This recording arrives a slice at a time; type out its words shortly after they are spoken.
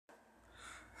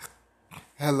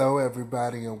Hello,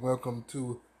 everybody, and welcome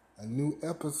to a new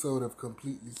episode of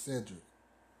Completely Cedric.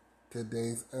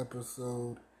 Today's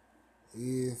episode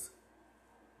is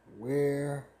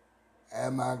Where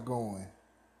Am I Going?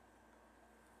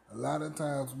 A lot of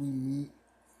times we meet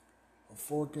a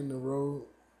fork in the road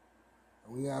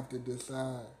and we have to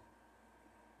decide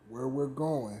where we're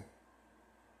going,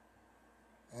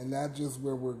 and not just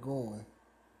where we're going,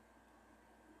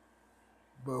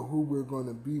 but who we're going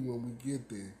to be when we get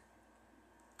there.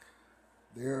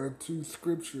 There are two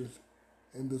scriptures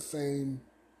in the same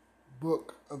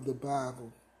book of the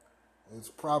Bible. It's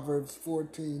Proverbs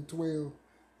 14:12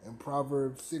 and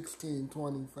Proverbs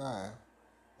 16:25.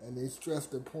 And they stress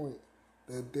the point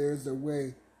that there's a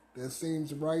way that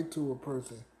seems right to a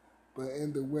person, but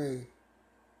in the way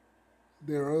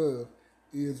thereof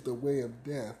is the way of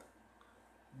death.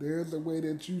 There's a way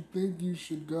that you think you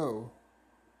should go,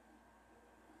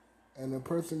 and the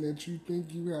person that you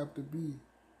think you have to be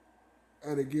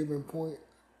at a given point,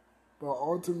 but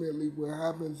ultimately what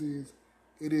happens is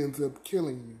it ends up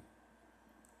killing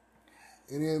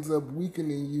you. It ends up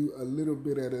weakening you a little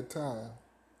bit at a time.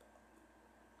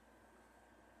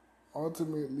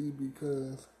 Ultimately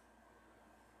because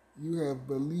you have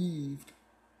believed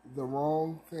the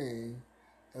wrong thing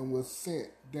and was sent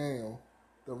down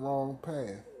the wrong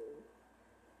path.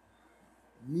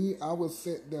 Me, I was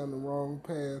sent down the wrong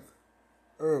path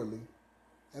early.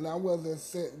 And I wasn't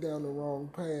sent down the wrong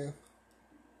path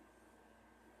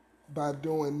by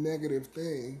doing negative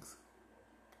things,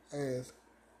 as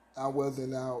I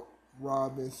wasn't out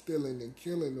robbing, stealing, and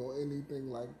killing or anything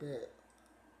like that.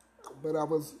 But I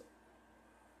was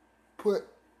put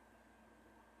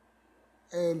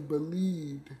and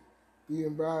believed the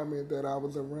environment that I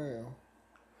was around,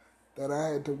 that I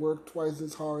had to work twice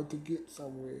as hard to get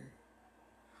somewhere,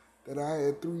 that I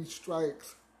had 3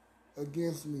 strikes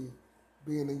against me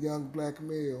being a young black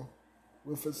male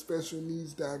with a special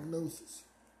needs diagnosis.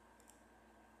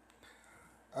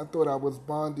 I thought I was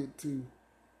bonded to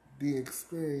the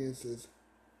experiences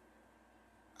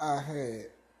I had,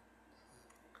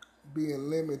 being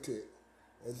limited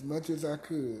as much as I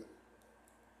could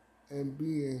and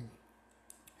being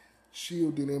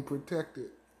shielded and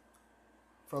protected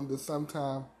from the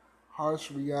sometimes harsh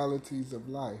realities of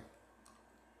life.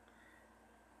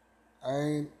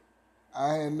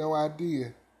 I had no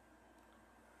idea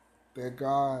that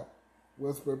God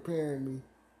was preparing me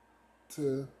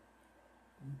to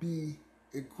be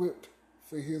equipped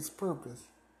for His purpose.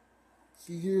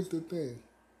 See, here's the thing.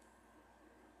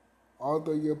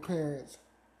 Although your parents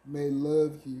may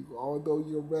love you, although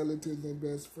your relatives and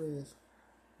best friends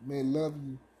may love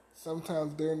you,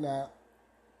 sometimes they're not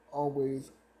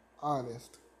always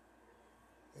honest.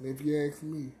 And if you ask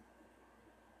me,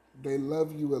 they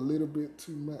love you a little bit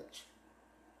too much.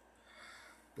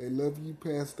 They love you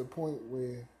past the point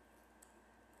where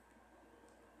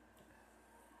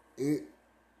it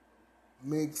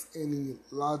makes any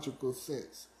logical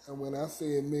sense. And when I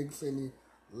say it makes any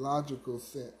logical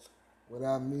sense, what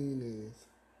I mean is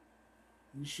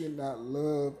you should not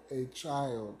love a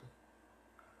child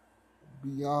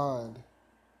beyond,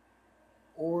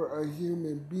 or a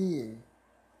human being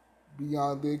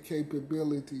beyond their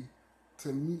capability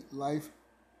to meet life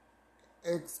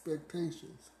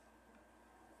expectations.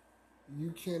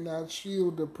 You cannot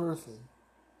shield a person,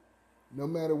 no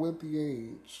matter what the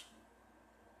age,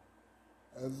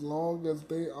 as long as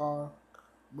they are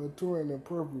mature and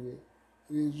appropriate.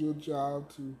 It is your job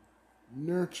to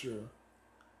nurture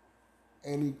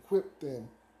and equip them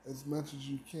as much as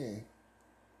you can.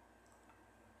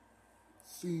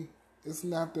 See, it's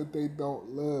not that they don't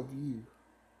love you,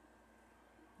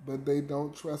 but they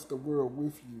don't trust the world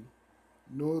with you,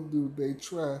 nor do they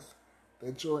trust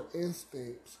that your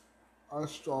instincts are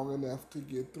strong enough to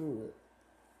get through it,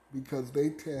 because they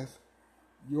test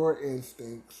your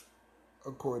instincts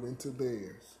according to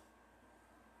theirs.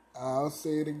 I'll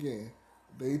say it again.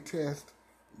 They test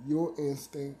your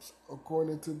instincts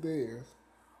according to theirs.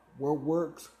 What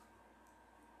works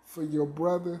for your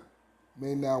brother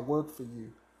may not work for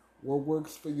you. What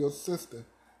works for your sister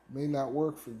may not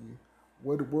work for you.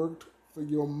 What worked for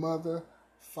your mother,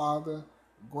 father,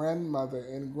 grandmother,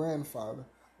 and grandfather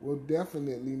will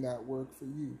definitely not work for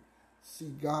you. See,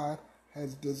 God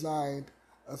has designed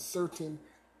a certain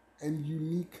and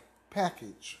unique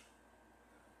package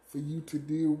for you to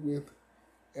deal with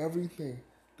everything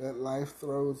that life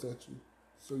throws at you,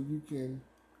 so you can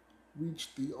reach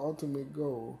the ultimate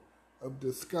goal of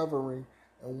discovering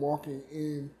and walking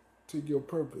into your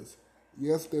purpose.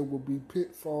 Yes, there will be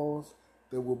pitfalls,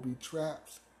 there will be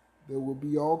traps, there will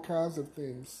be all kinds of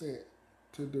things sent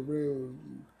to derail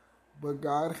you. But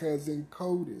God has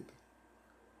encoded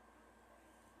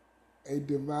a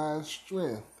divine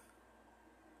strength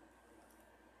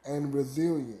and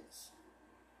resilience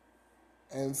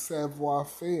and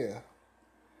savoir-faire,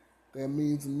 that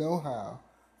means know-how,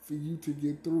 for you to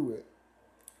get through it.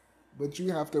 But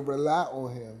you have to rely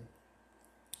on him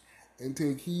and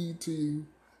take heed to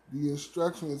the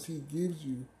instructions he gives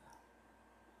you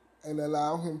and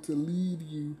allow him to lead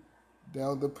you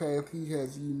down the path he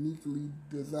has uniquely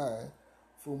designed.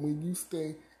 For when you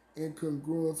stay in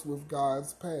congruence with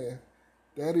God's path,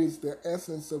 that is the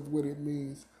essence of what it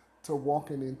means to walk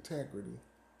in integrity.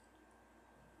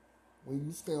 When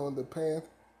you stay on the path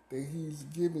that he's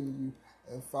given you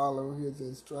and follow his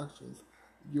instructions,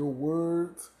 your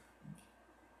words,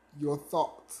 your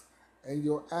thoughts, and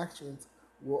your actions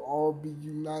will all be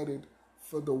united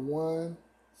for the one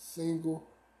single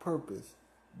purpose,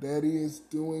 that is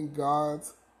doing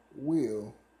God's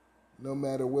will, no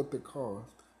matter what the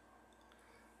cost.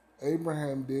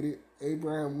 Abraham did it.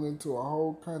 Abraham went to a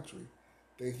whole country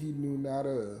that he knew not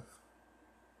of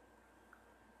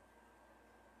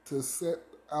to set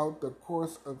out the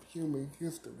course of human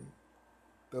history,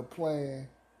 the plan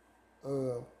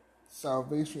of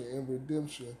salvation and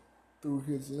redemption through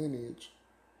his lineage,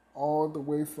 all the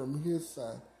way from his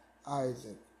son,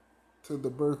 Isaac, to the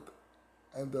birth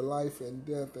and the life and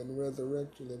death and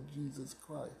resurrection of Jesus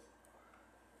Christ.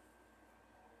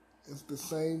 It's the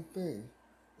same thing.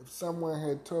 If someone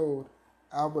had told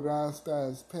Albert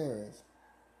Einstein's parents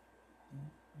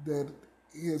that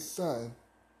his son,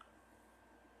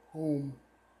 whom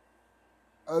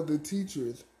other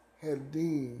teachers had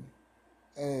deemed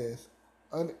as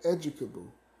uneducable,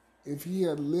 if he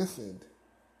had listened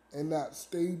and not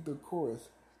stayed the course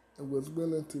and was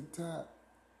willing to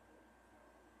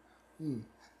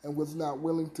was not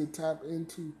willing to tap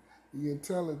into the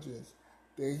intelligence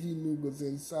that he knew was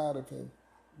inside of him,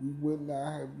 we would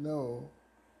not have known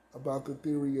about the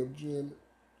theory of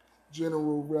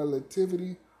general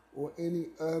relativity or any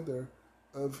other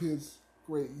of his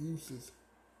great uses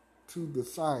to the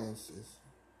sciences.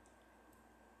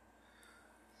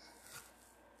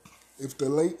 If the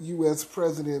late U.S.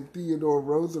 President Theodore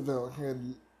Roosevelt had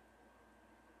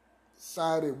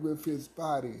sided with his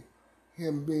body,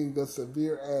 him being a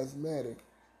severe asthmatic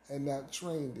and not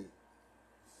trained it,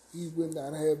 he would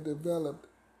not have developed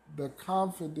the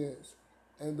confidence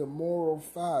and the moral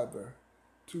fiber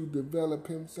to develop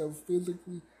himself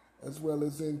physically as well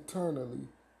as internally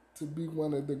to be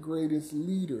one of the greatest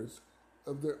leaders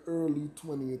of the early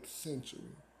 20th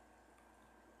century.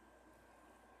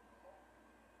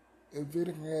 If it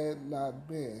had not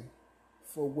been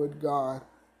for what God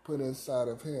put inside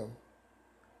of him,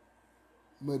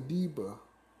 Madiba,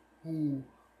 whom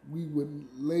we would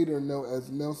later know as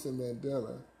Nelson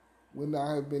Mandela, would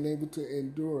not have been able to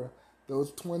endure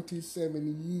those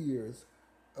 27 years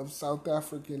of South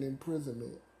African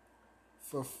imprisonment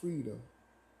for freedom.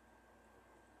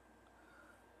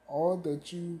 All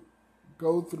that you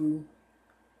go through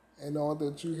and all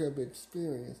that you have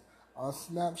experienced are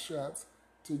snapshots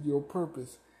to your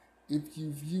purpose if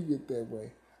you view it that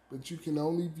way. But you can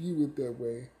only view it that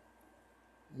way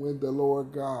when the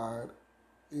Lord God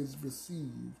is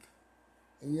received.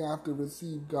 And you have to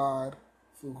receive God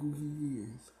for who he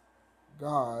is.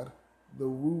 God, the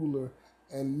ruler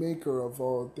and maker of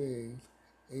all things,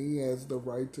 and he has the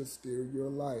right to steer your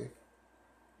life.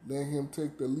 Let him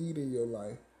take the lead in your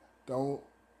life. Don't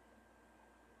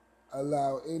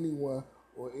allow anyone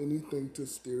or anything to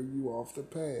steer you off the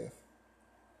path.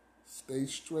 Stay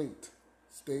straight.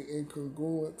 Stay in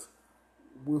congruence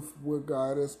with what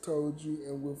God has told you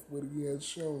and with what he has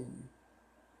shown you.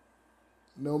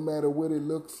 No matter what it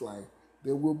looks like,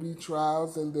 there will be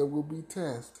trials and there will be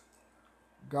tests.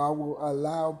 God will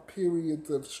allow periods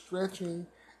of stretching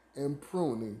and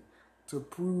pruning to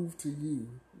prove to you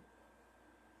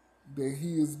that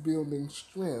he is building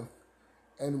strength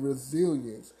and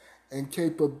resilience and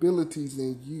capabilities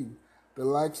in you, the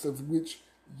likes of which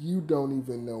you don't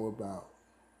even know about.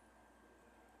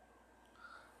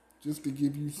 Just to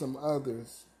give you some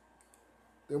others,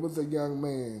 there was a young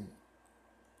man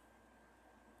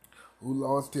who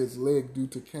lost his leg due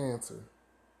to cancer.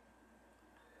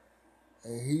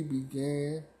 And he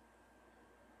began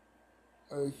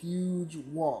a huge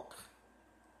walk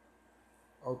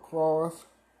across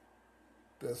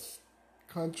the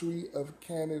country of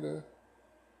Canada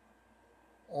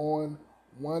on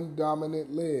one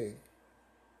dominant leg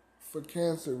for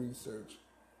cancer research.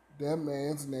 That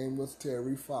man's name was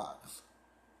Terry Fox.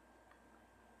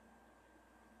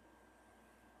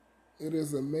 It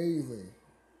is amazing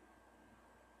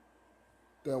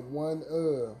that one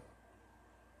of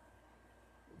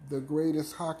the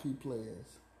greatest hockey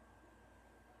players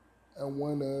and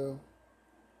one of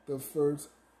the first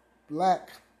black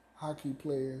hockey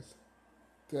players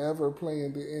to ever play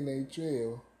in the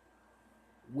NHL,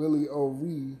 Willie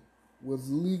O'Ree was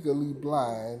legally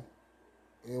blind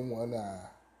in one eye.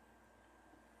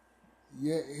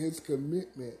 Yet his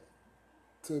commitment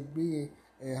to being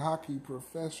a hockey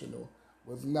professional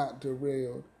was not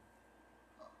derailed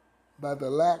by the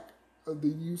lack of the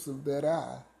use of that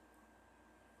eye.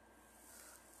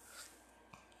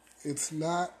 It's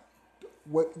not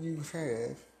what you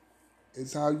have,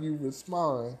 it's how you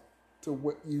respond to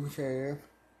what you have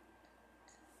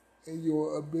and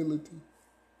your ability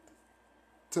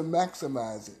to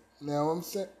maximize it. Now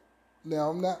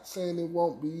I'm not saying it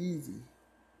won't be easy.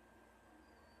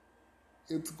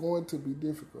 It's going to be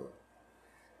difficult.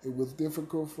 It was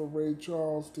difficult for Ray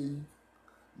Charles to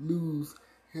lose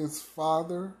his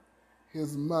father,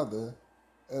 his mother,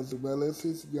 as well as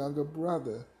his younger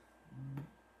brother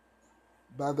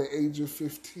by the age of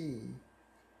 15.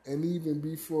 And even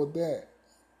before that,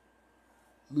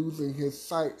 losing his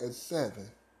sight at 7.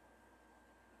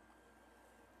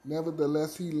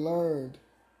 Nevertheless, he learned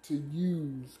to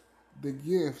use the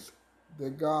gifts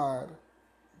that God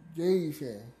gave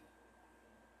him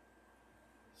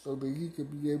so that he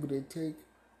could be able to take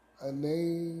a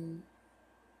name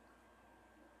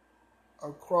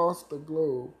across the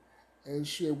globe and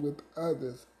share with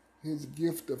others his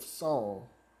gift of song.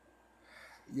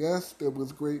 Yes, there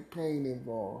was great pain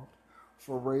involved,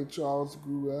 for Ray Charles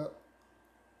grew up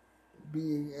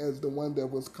being as the one that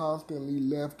was constantly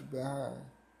left behind,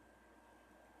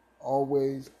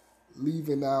 always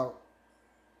leaving out,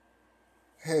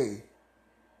 hey,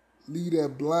 leave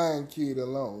that blind kid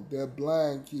alone, that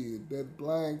blind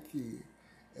kid,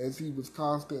 as he was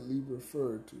constantly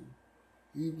referred to.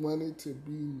 He wanted it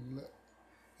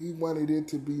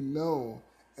to be known,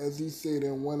 as he said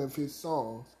in one of his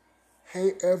songs,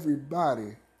 hey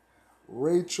everybody,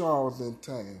 Ray Charles in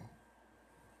town.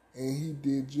 And he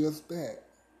did just that.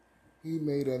 He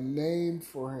made a name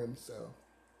for himself.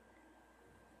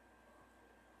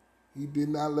 He did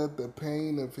not let the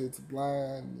pain of his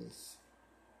blindness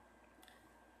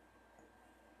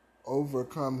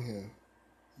overcome him.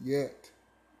 Yet,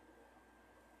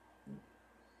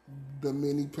 the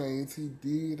many pains he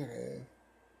did have,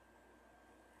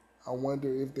 I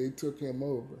wonder if they took him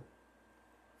over.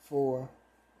 For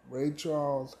Ray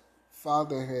Charles'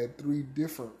 father had 3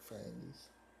 different families.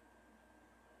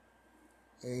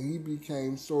 And he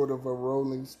became sort of a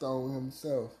Rolling Stone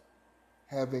himself,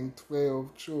 having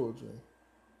 12 children.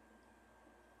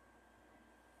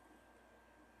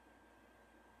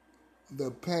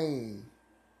 The pain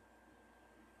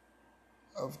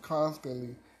of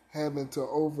constantly having to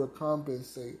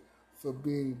overcompensate for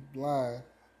being blind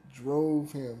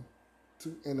drove him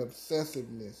to an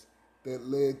obsessiveness that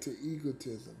led to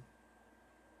egotism.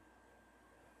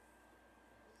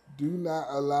 Do not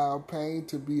allow pain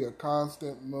to be a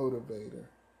constant motivator.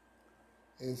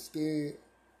 Instead,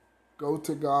 go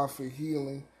to God for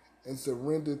healing and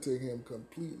surrender to Him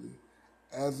completely,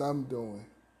 as I'm doing.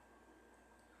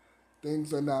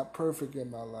 Things are not perfect in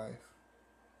my life.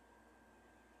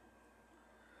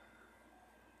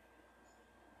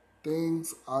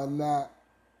 Things are not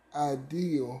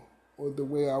ideal or the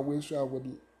way I wish I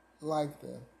would like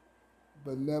them.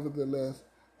 But nevertheless,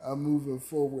 I'm moving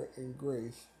forward in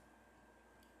grace.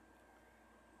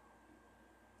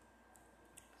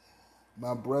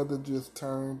 My brother just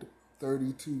turned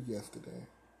 32 yesterday.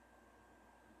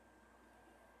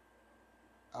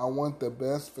 I want the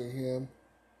best for him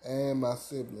and my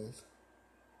siblings.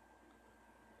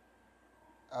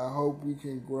 I hope we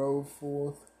can grow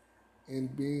forth in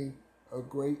being a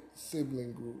great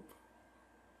sibling group.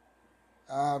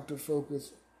 I have to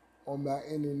focus on my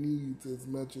inner needs as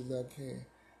much as I can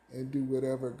and do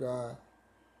whatever God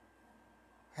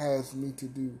has me to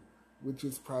do, which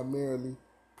is primarily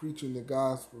preaching the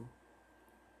gospel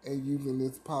and using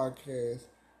this podcast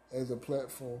as a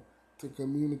platform to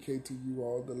communicate to you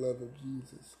all the love of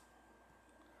Jesus.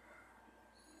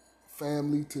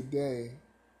 Family, today,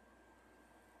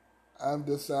 I'm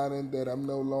deciding that I'm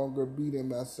no longer beating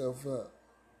myself up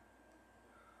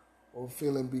or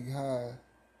feeling behind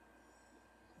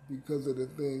because of the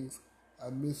things I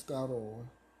missed out on.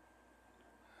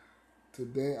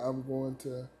 Today, I'm going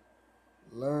to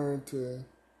learn to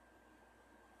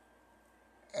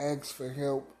ask for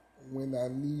help when I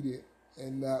need it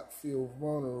and not feel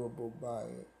vulnerable by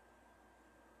it.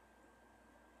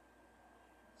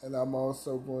 And I'm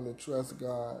also going to trust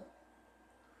God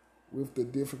with the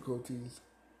difficulties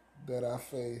that I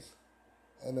face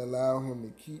and allow Him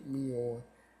to keep me on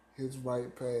His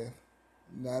right path,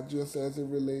 not just as it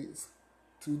relates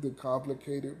to the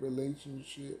complicated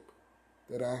relationship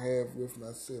that I have with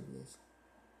my siblings,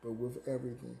 but with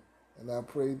everything. And I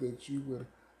pray that you would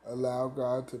allow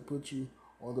God to put you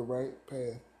on the right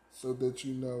path so that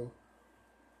you know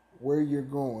where you're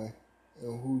going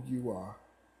and who you are.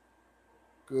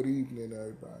 Good evening,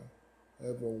 everybody.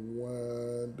 Have a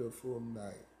wonderful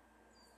night.